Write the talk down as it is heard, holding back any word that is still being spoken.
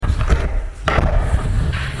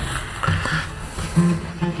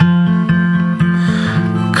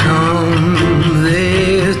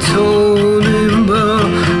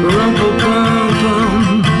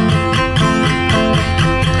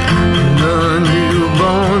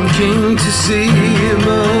to see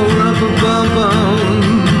more up above on.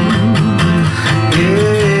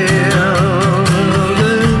 Yeah,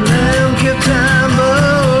 the lamb kept time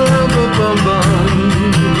more up above on.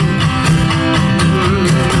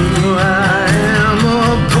 I am a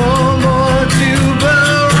poor boy too,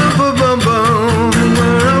 but up above on,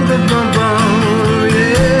 up above on,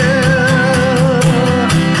 yeah.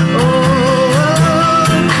 Oh,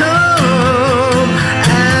 come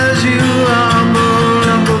as you are, more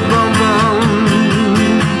up above on.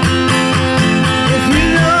 If you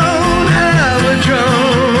don't have a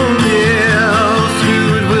drum, yeah,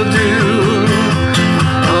 flute will do.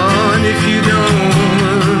 Oh, and if you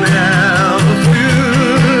don't have a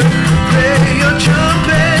flute, play your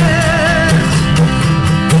trumpet.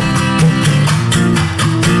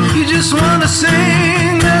 You just wanna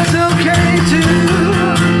sing, that's okay too.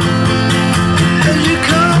 As you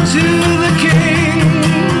come to the King.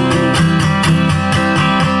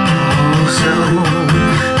 Oh, so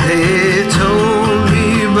they told me,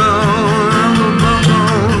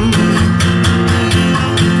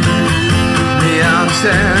 the ox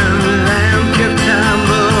and the lamb kept time,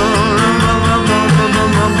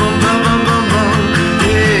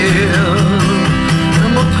 yeah.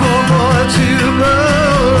 I'm a poor boy too,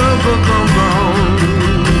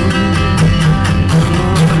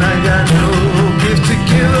 and I got no gift to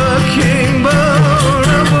give a king, but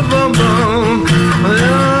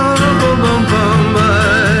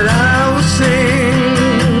I will sing.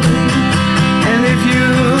 And if you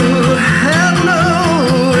have no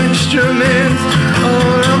instrument,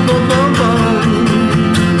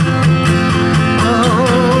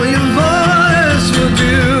 oh, your voice will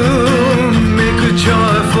do. Make a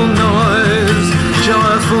joyful noise,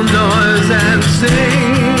 and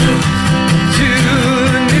sing to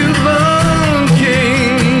the newborn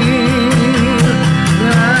King.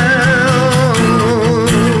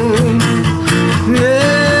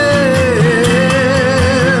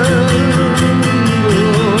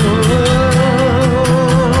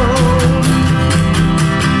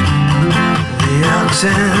 The ox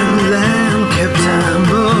and the lamb kept time.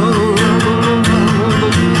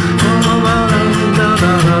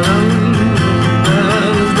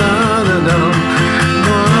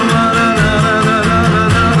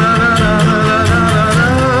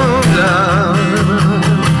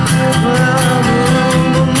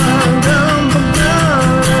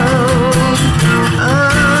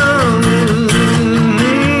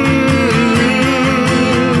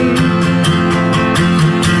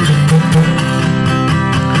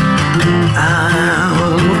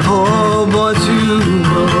 I'm a poor boy too.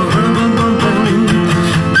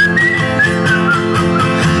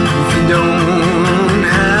 If you don't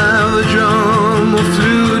have a drum or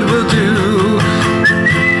flute will do.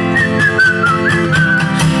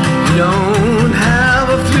 If you don't have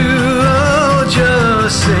a flute, oh,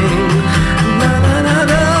 just sing. Na na na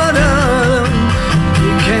na na.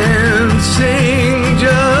 You can't sing,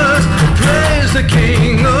 just praise the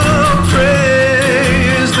King. Oh,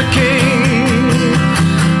 praise the King.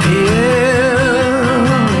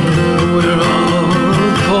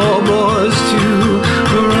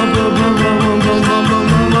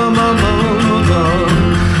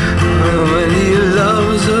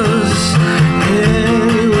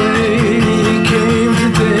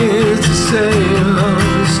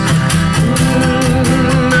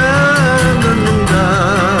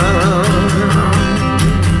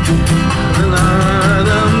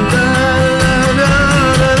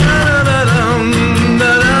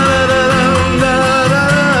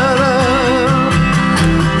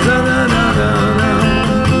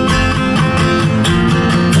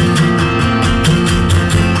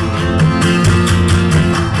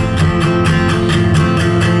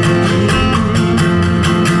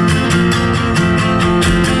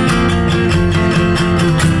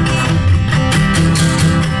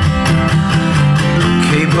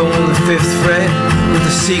 Fifth fret with the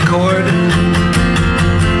C chord,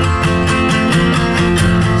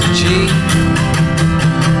 G,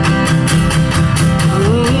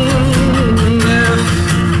 F,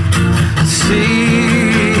 C,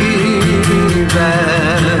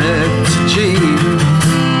 back to G.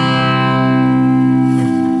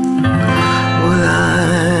 Well, I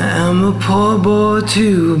am a poor boy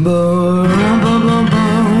too,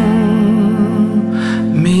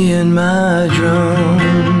 me and my drum.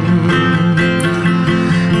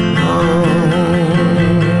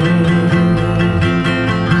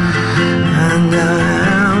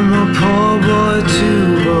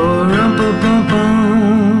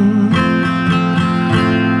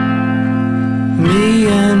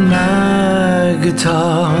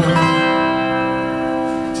 guitar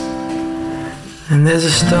And there's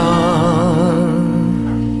a star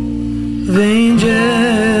of angels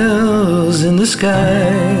in the sky.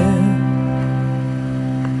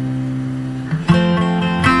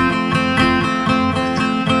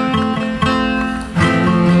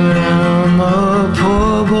 I'm a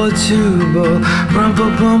poor boy tuba, rum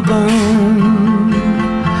pum pum pum.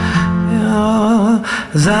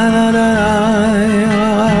 Za da da da,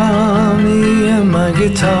 me and my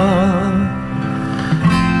guitar.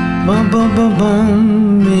 Bum bum bum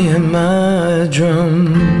bum, me and my drum.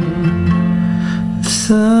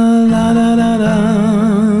 Sa la da da da,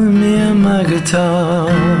 me and my guitar.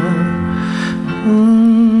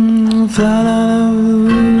 Fa la la,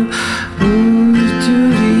 ooh, doo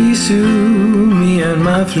dee soo, me and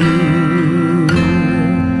my flute.